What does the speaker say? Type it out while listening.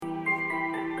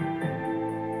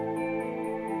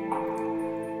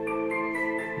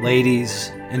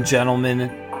ladies and gentlemen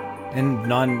and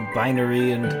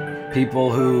non-binary and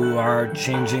people who are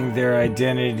changing their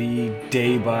identity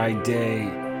day by day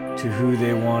to who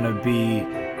they want to be.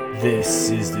 This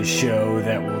is the show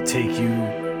that will take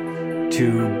you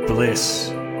to bliss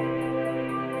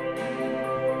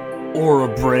or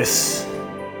a bris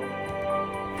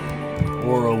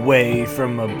or away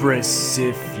from a bris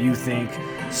if you think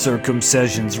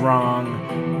circumcision's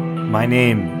wrong. My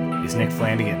name is Nick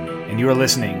Flanagan, and you are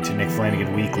listening to Nick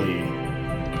Flanagan Weekly.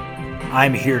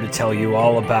 I'm here to tell you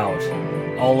all about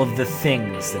all of the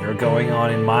things that are going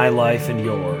on in my life and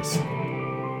yours.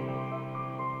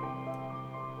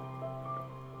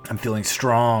 I'm feeling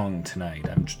strong tonight.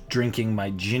 I'm drinking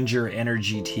my ginger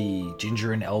energy tea,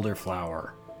 ginger and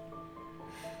elderflower.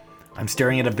 I'm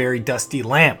staring at a very dusty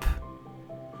lamp.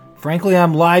 Frankly,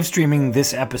 I'm live streaming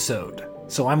this episode,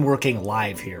 so I'm working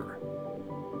live here.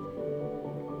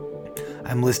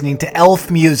 I'm listening to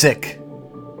elf music.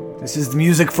 This is the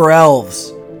music for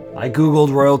elves. I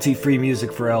googled royalty-free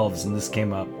music for elves, and this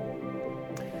came up.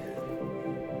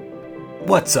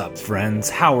 What's up, friends?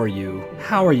 How are you?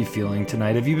 How are you feeling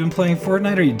tonight? Have you been playing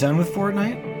Fortnite? Are you done with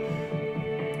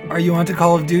Fortnite? Are you on to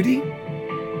Call of Duty?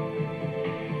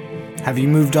 Have you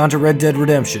moved on to Red Dead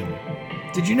Redemption?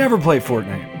 Did you never play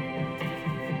Fortnite?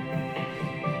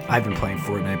 I've been playing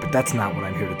Fortnite, but that's not what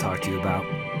I'm here to talk to you about.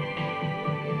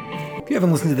 If you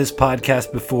haven't listened to this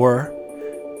podcast before,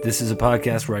 this is a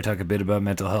podcast where I talk a bit about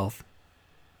mental health.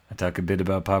 I talk a bit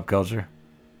about pop culture.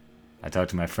 I talk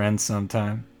to my friends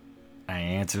sometime. I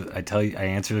answer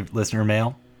listener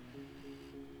mail.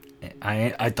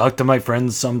 I talk to my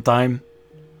friends sometime.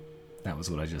 That was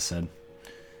what I just said.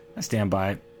 I stand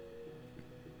by it.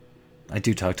 I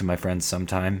do talk to my friends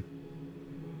sometime.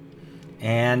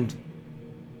 And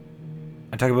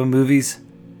I talk about movies,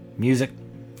 music,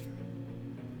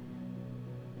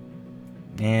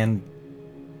 and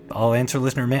I'll answer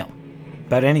listener mail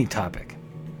about any topic.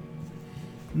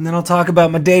 And then I'll talk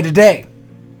about my day-to-day.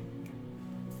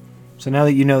 So now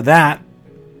that you know that,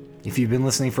 if you've been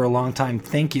listening for a long time,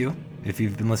 thank you. If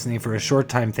you've been listening for a short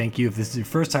time, thank you. If this is your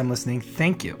first time listening,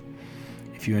 thank you.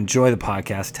 If you enjoy the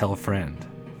podcast, tell a friend.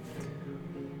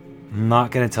 I'm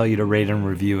not going to tell you to rate and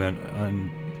review it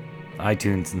on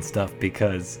iTunes and stuff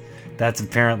because that's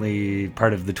apparently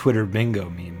part of the Twitter bingo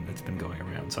meme that's been going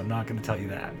around. So I'm not going to tell you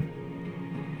that.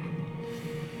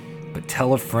 But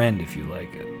tell a friend if you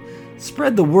like it.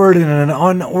 Spread the word in an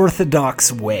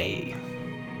unorthodox way.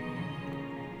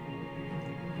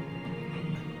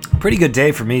 Pretty good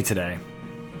day for me today.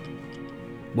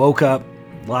 Woke up,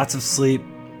 lots of sleep.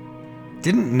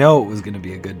 Didn't know it was going to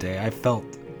be a good day. I felt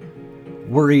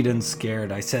worried and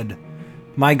scared. I said,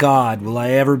 my God, will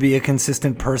I ever be a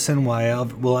consistent person?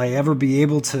 Will I ever be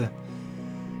able to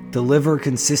deliver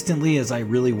consistently as I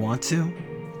really want to?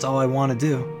 That's all I want to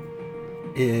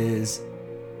do, is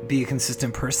be a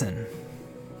consistent person.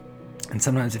 And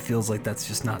sometimes it feels like that's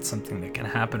just not something that can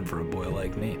happen for a boy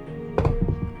like me.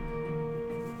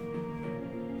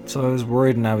 So I was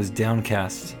worried and I was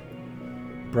downcast,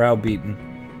 browbeaten,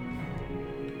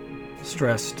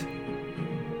 stressed.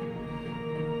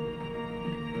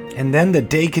 And then the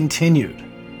day continued.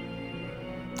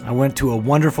 I went to a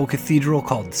wonderful cathedral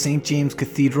called St. James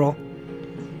Cathedral,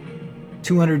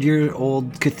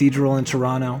 200-year-old cathedral in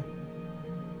Toronto,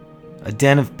 a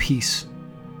den of peace.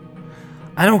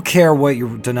 I don't care what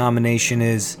your denomination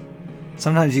is.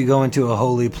 Sometimes you go into a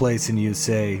holy place and you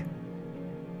say,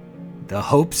 the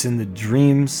hopes and the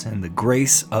dreams and the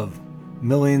grace of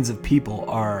millions of people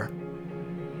are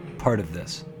part of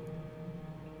this.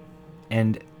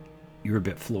 And you're a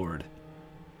bit floored.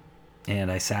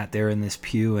 And I sat there in this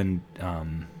pew and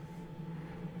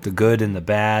the good and the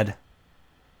bad,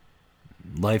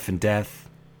 life and death,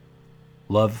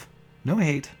 love, no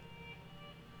hate.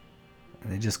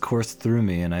 They just coursed through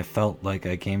me, and I felt like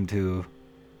I came to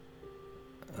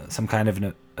some kind of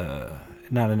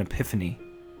not an epiphany,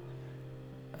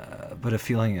 but a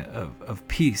feeling of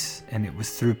peace, and it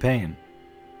was through pain.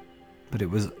 But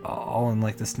it was all in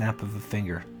like the snap of a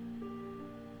finger.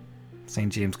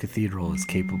 St. James Cathedral is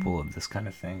capable of this kind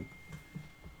of thing.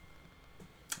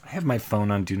 I have my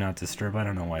phone on Do Not Disturb. I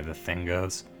don't know why the thing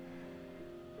goes.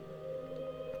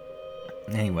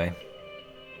 Anyway.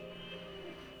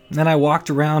 Then I walked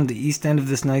around the east end of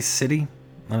this nice city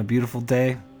on a beautiful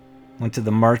day. Went to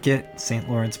the market, St.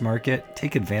 Lawrence Market.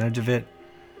 Take advantage of it.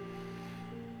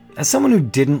 As someone who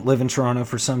didn't live in Toronto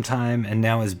for some time and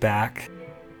now is back,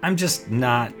 I'm just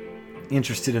not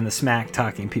interested in the smack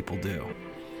talking people do.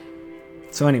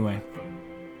 So anyway,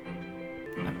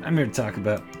 I'm here to talk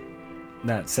about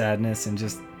that sadness and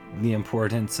just the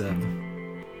importance of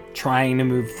trying to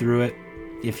move through it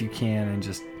if you can, and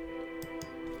just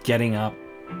getting up,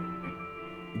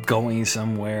 going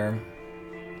somewhere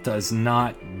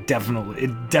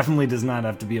definitely does not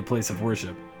have to be a place of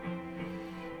worship.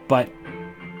 But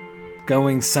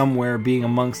going somewhere, being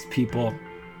amongst people,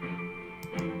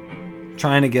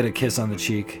 trying to get a kiss on the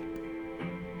cheek,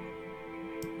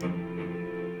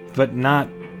 but not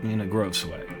in a gross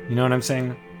way. You know what I'm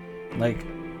saying? Like,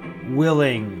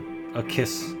 willing a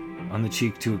kiss on the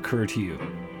cheek to occur to you.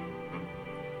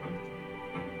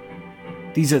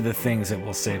 These are the things that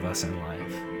will save us in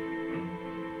life.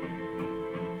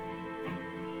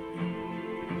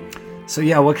 So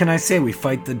yeah, what can I say? We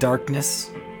fight the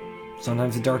darkness.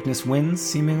 Sometimes the darkness wins,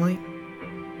 seemingly.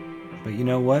 But you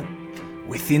know what?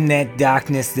 Within that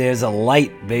darkness, there's a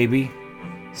light, baby.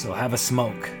 So have a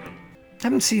smoke.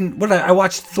 I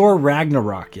watched Thor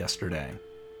Ragnarok yesterday.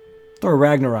 Thor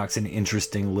Ragnarok's an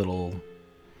interesting little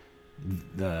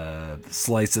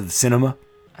slice of cinema.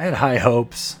 I had high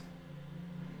hopes,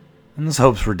 and those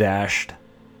hopes were dashed.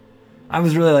 I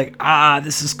was really like,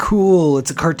 this is cool. It's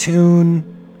a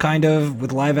cartoon, kind of,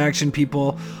 with live action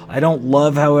people. I don't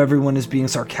love how everyone is being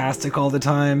sarcastic all the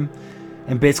time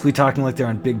and basically talking like they're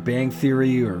on Big Bang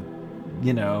Theory or,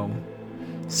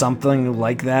 something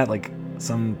like that, like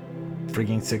some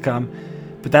freaking sitcom.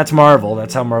 But that's Marvel.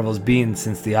 That's how Marvel's been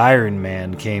since the Iron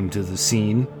Man came to the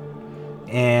scene.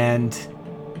 And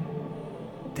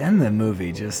then the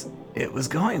movie it was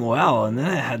going well. And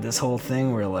then it had this whole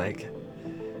thing where, like,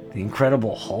 the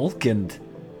Incredible Hulk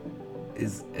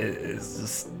is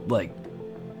just, like,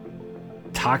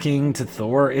 talking to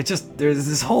Thor. There's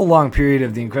this whole long period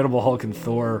of the Incredible Hulk and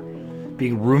Thor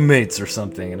being roommates or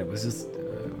something. And it was just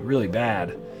really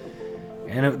bad.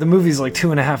 And the movie's like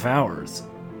 2.5 hours.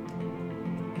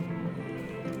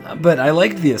 But I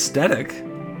liked the aesthetic.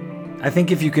 I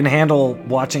think if you can handle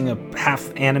watching a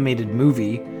half-animated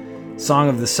movie, Song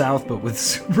of the South, but with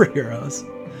superheroes,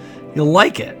 you'll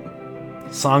like it.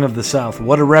 Song of the South.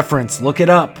 What a reference. Look it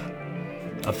up.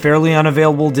 A fairly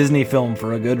unavailable Disney film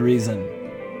for a good reason.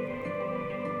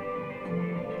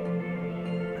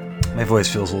 My voice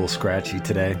feels a little scratchy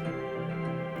today.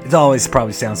 It always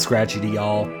probably sounds scratchy to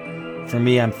y'all. For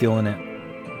me, I'm feeling it.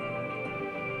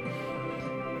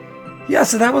 Yeah,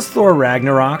 so that was Thor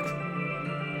Ragnarok.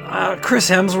 Chris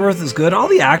Hemsworth is good. All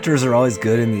the actors are always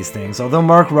good in these things. Although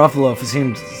Mark Ruffalo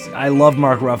I love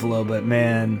Mark Ruffalo, but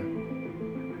man,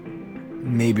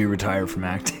 maybe retire from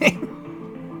acting.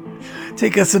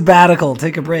 Take a sabbatical,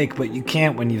 take a break, but you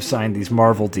can't when you've signed these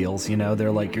Marvel deals,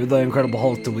 They're like, you're the Incredible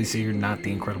Hulk till we say you're not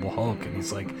the Incredible Hulk. And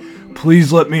he's like,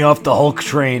 please let me off the Hulk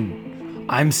train.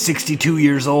 I'm 62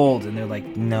 years old. And they're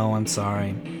like, no, I'm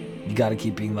sorry. You gotta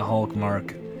keep being the Hulk,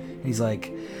 Mark. And he's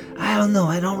like, I don't know,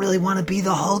 I don't really want to be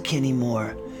the Hulk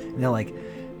anymore. And they're like,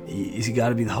 you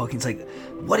gotta be the Hulk. And he's like,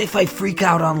 what if I freak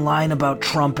out online about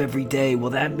Trump every day?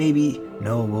 Will that maybe...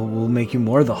 No, we'll make you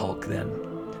more the Hulk then.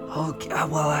 Hulk,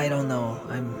 well, I don't know.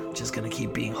 I'm just gonna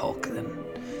keep being Hulk then.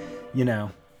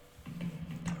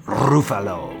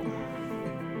 Ruffalo.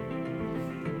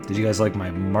 Did you guys like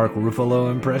my Mark Ruffalo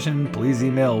impression? Please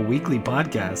email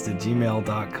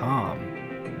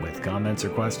weeklypodcast@gmail.com with comments or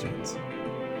questions.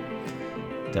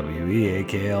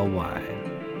 WEAKLY.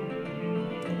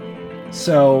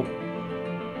 So,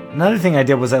 another thing I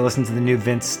did was I listened to the new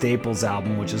Vince Staples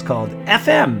album, which is called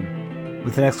FM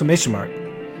with an exclamation mark.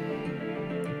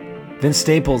 Vince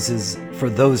Staples is, for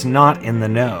those not in the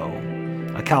know,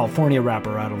 a California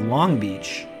rapper out of Long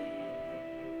Beach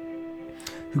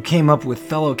who came up with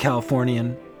fellow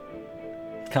Californian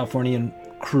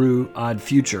crew Odd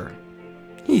Future.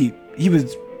 He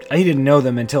didn't know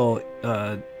them until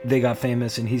they got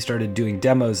famous and he started doing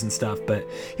demos and stuff, but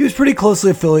he was pretty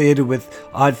closely affiliated with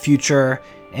Odd Future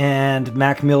and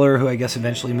Mac Miller, who I guess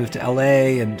eventually moved to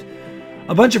LA, and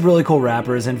a bunch of really cool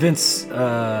rappers. And Vince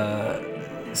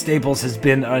Staples has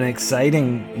been an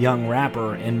exciting young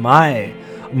rapper in my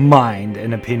mind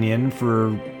and opinion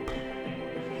for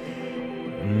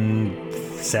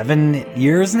 7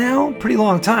 years now. Pretty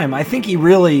long time. I think he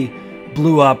really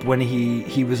blew up when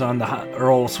he was on the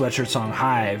Earl Sweatshirt song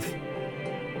Hive.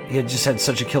 He had just had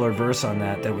such a killer verse on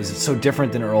that was so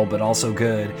different than Earl, but also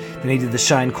good. Then he did the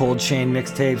Shine Cold Chain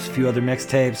mixtapes, a few other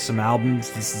mixtapes, some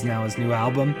albums. This is now his new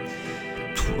album.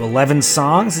 11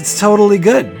 songs. It's totally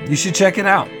good. You should check it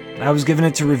out. I was giving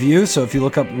it to review, so if you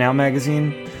look up Now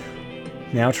Magazine,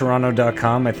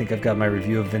 NowToronto.com, I think I've got my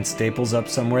review of Vince Staples up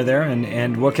somewhere there.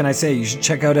 And what can I say? You should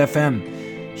check out FM.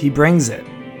 He brings it.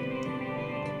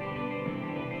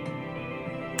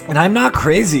 And I'm not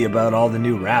crazy about all the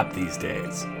new rap these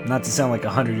days. Not to sound like a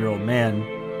 100-year-old man.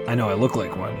 I know I look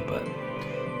like one, but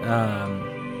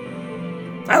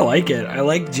I like it. I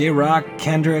like J-Rock,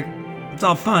 Kendrick. It's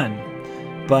all fun.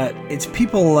 But it's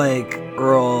people like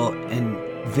Earl and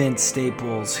Vince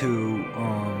Staples who,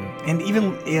 and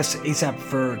even A$AP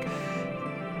Ferg,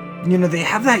 you know, they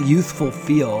have that youthful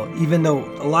feel, even though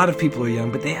a lot of people are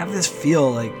young, but they have this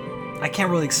feel like, I can't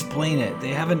really explain it. They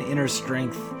have an inner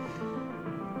strength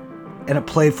and a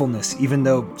playfulness, even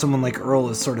though someone like Earl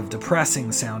is sort of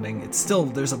depressing sounding, it's still,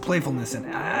 there's a playfulness, and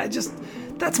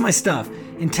that's my stuff.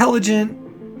 Intelligent,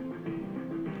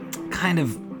 kind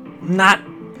of not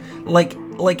like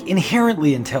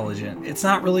inherently intelligent. It's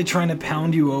not really trying to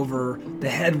pound you over the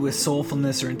head with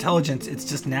soulfulness or intelligence. It's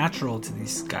just natural to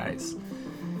these guys.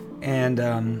 And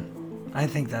I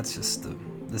think that's just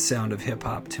the sound of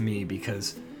hip-hop to me,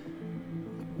 because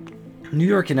New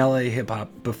York and LA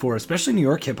hip-hop before, especially New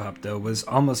York hip-hop, though, was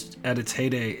almost at its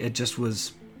heyday. It just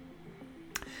was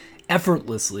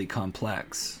effortlessly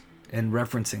complex and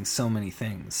referencing so many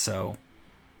things. So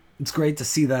it's great to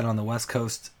see that on the West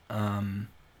Coast, and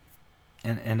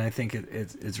I think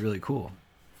it's really cool.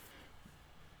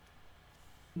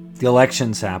 The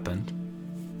elections happened.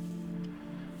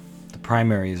 The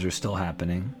primaries are still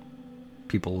happening.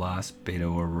 People lost.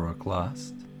 Beto O'Rourke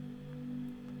lost.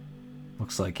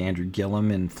 Looks like Andrew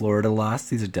Gillum in Florida lost.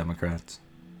 These are Democrats.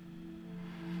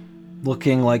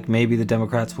 Looking like maybe the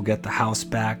Democrats will get the House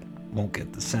back, won't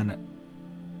get the Senate.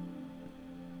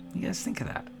 What do you guys think of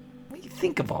that? What do you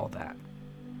think of all that?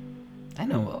 I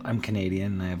know I'm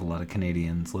Canadian, and I have a lot of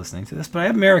Canadians listening to this, but I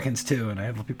have Americans too, and I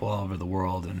have people all over the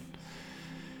world, and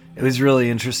it was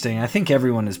really interesting. I think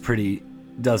everyone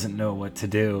doesn't know what to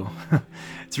do.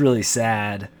 It's really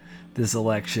sad, this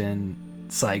election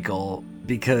cycle,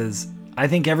 because I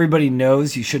think everybody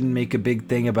knows you shouldn't make a big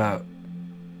thing about...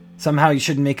 Somehow you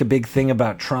shouldn't make a big thing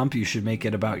about Trump. You should make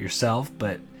it about yourself,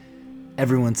 but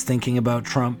everyone's thinking about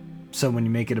Trump, so when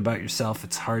you make it about yourself,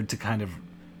 it's hard to kind of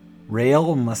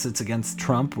rail unless it's against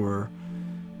Trump or,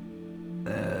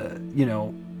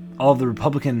 all the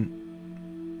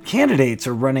Republican candidates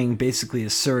are running basically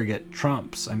as surrogate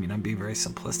Trumps. I mean, I'm being very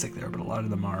simplistic there, but a lot of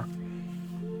them are.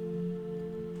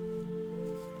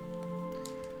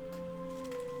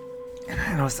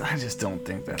 And I just don't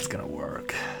think that's going to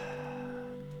work.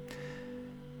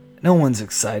 No one's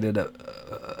excited.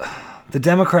 The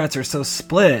Democrats are so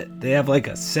split. They have like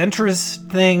a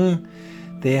centrist thing.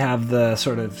 They have the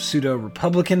sort of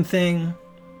pseudo-Republican thing.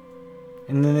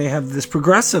 And then they have this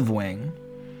progressive wing.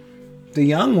 The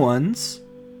younger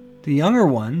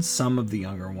ones, some of the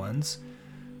younger ones,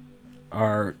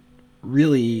 are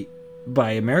really,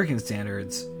 by American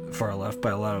standards, far left.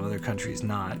 By a lot of other countries,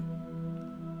 not.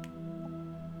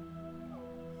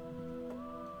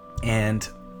 And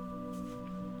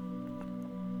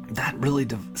that really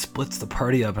splits the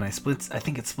party up, and I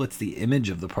think it splits the image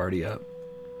of the party up.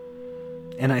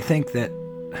 And I think that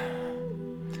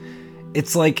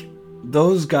it's like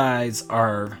those guys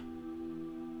are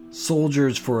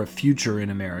soldiers for a future in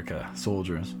America.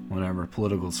 Soldiers, whatever,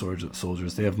 political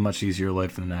soldiers. They have a much easier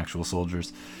life than actual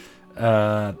soldiers.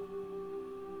 But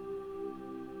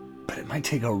it might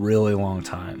take a really long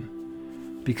time.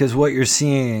 Because what you're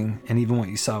seeing, and even what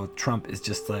you saw with Trump, is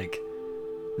just like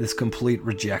this complete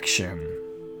rejection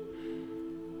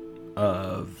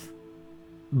of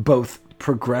both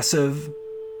progressive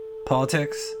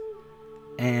politics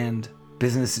and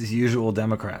business as usual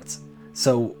Democrats.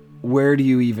 So where do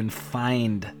you even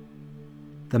find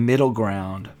the middle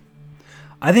ground?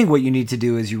 I think what you need to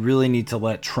do is you really need to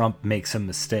let Trump make some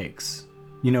mistakes.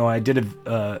 You know, I did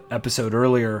a episode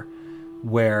earlier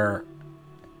where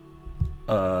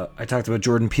I talked about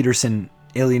Jordan Peterson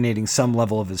alienating some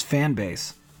level of his fan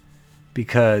base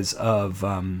because of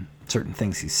certain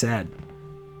things he said.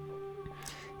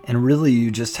 And really,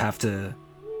 you just have to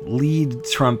lead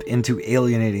Trump into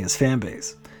alienating his fan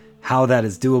base. How that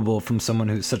is doable from someone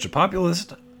who's such a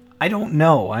populist, I don't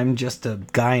know. I'm just a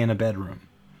guy in a bedroom.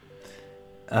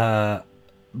 But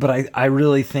I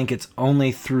really think it's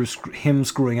only through him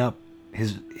screwing up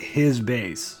his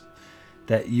base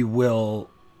that you will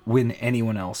win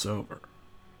anyone else over.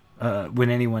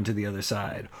 Win anyone to the other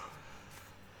side.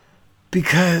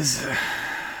 Because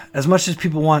as much as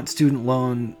people want student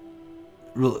loan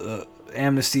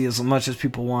amnesty, as much as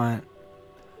people want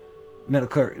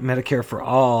Medicare for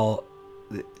all,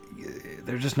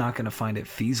 they're just not going to find it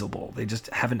feasible. They just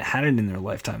haven't had it in their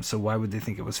lifetime, so why would they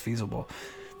think it was feasible?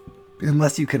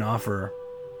 Unless you can offer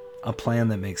a plan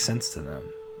that makes sense to them.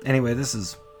 Anyway, this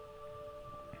is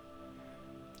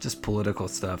just political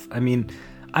stuff. I mean,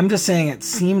 I'm just saying it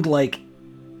seemed like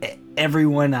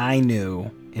everyone I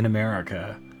knew in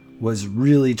America was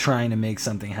really trying to make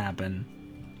something happen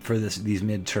for these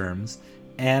midterms,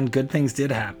 and good things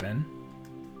did happen.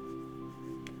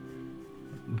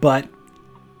 But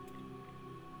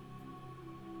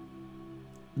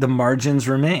the margins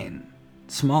remain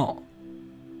small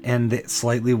and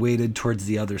slightly weighted towards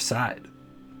the other side.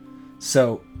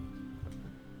 So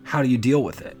how do you deal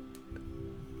with it?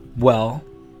 Well,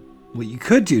 what you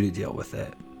could do to deal with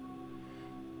it,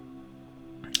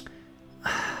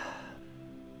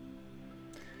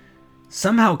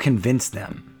 somehow convince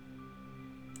them,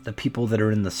 the people that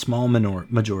are in the small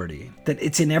majority, that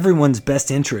it's in everyone's best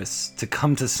interest to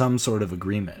come to some sort of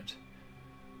agreement.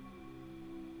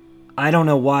 I don't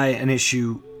know why an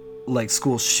issue like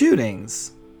school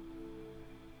shootings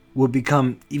would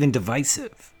become even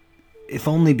divisive, if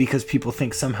only because people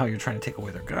think somehow you're trying to take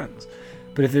away their guns.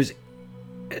 But if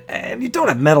you don't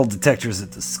have metal detectors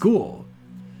at the school,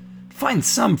 find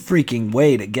some freaking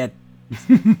way to get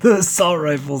the assault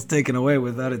rifles taken away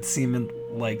without it seeming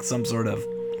like some sort of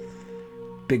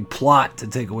big plot to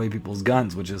take away people's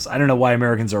guns, which is, I don't know why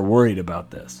Americans are worried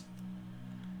about this.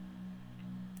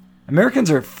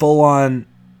 Americans are full on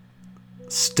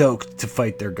stoked to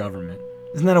fight their government.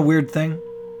 Isn't that a weird thing?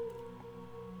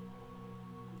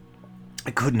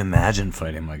 I couldn't imagine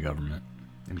fighting my government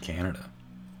in Canada.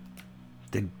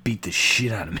 They'd beat the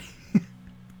shit out of me.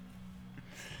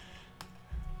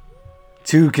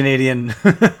 2 Canadian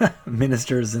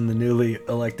ministers in the newly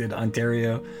elected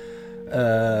Ontario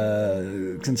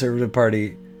Conservative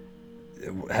Party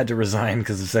had to resign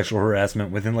because of sexual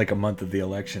harassment within like a month of the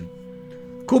election.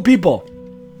 Cool people.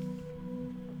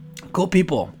 Cool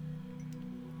people.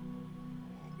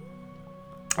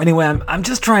 Anyway, I'm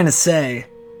just trying to say,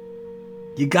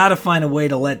 you gotta find a way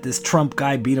to let this Trump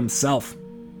guy beat himself.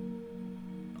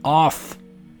 Off.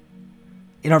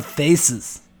 In our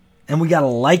faces. And we gotta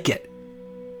like it.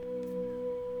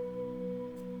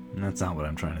 And that's not what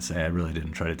I'm trying to say. I really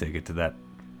didn't try to take it to that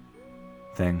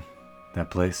thing. That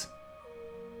place.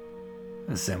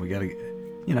 I'm just saying we gotta,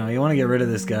 you want to get rid of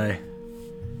this guy.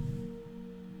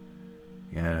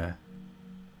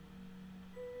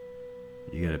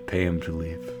 You gotta pay him to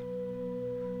leave.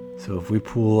 So if we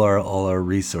pool all our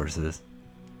resources,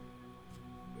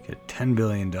 get $10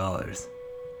 billion,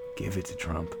 give it to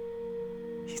Trump,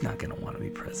 he's not gonna want to be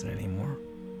president anymore.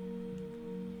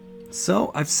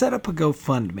 So I've set up a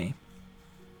GoFundMe,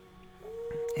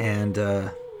 and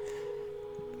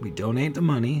we donate the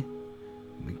money.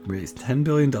 We raise $10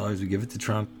 billion, we give it to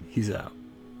Trump, he's out.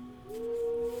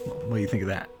 What do you think of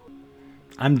that?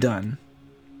 I'm done.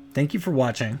 Thank you for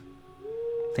watching.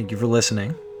 Thank you for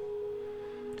listening.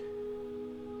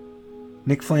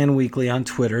 Nick Flan Weekly on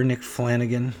Twitter, Nick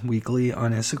Flanagan Weekly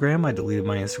on Instagram. I deleted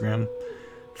my Instagram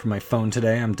from my phone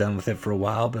today. I'm done with it for a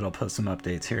while, but I'll post some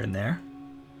updates here and there.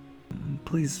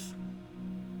 Please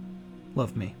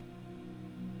love me.